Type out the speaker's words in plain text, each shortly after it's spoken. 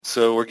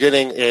So we're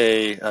getting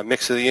a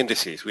mix of the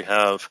indices. We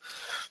have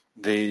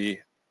the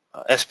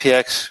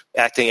SPX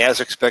acting as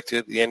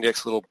expected, the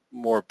NDX a little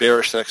more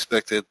bearish than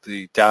expected,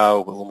 the Dow a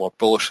little more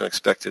bullish than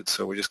expected,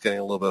 so we're just getting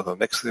a little bit of a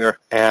mix there.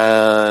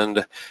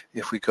 And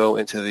if we go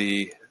into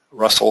the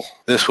Russell,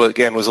 this was,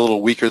 again, was a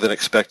little weaker than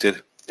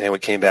expected, and we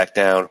came back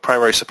down.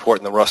 Primary support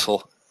in the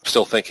Russell, I'm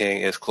still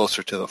thinking, is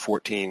closer to the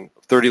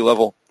 1430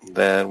 level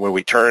than where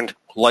we turned.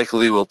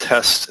 Likely we'll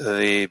test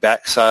the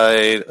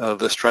backside of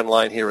this trend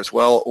line here as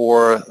well,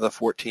 or the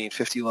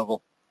 1450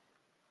 level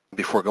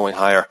before going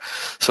higher.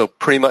 So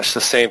pretty much the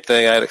same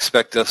thing. I'd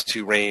expect us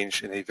to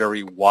range in a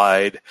very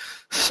wide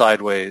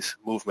sideways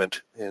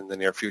movement in the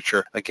near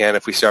future. Again,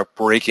 if we start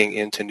breaking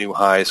into new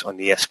highs on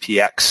the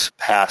SPX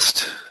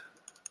past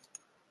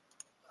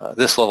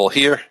this level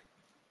here,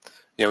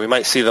 we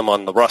might see them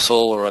on the Russell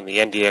or on the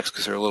NDX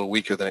because they're a little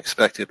weaker than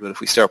expected. But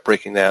if we start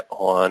breaking that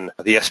on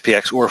the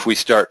SPX, or if we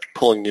start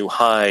pulling new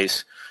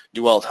highs,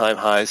 new all-time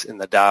highs in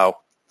the Dow,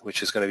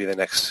 which is going to be the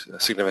next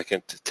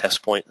significant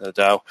test point in the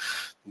Dow,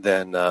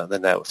 then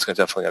that's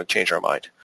definitely going to change our mind.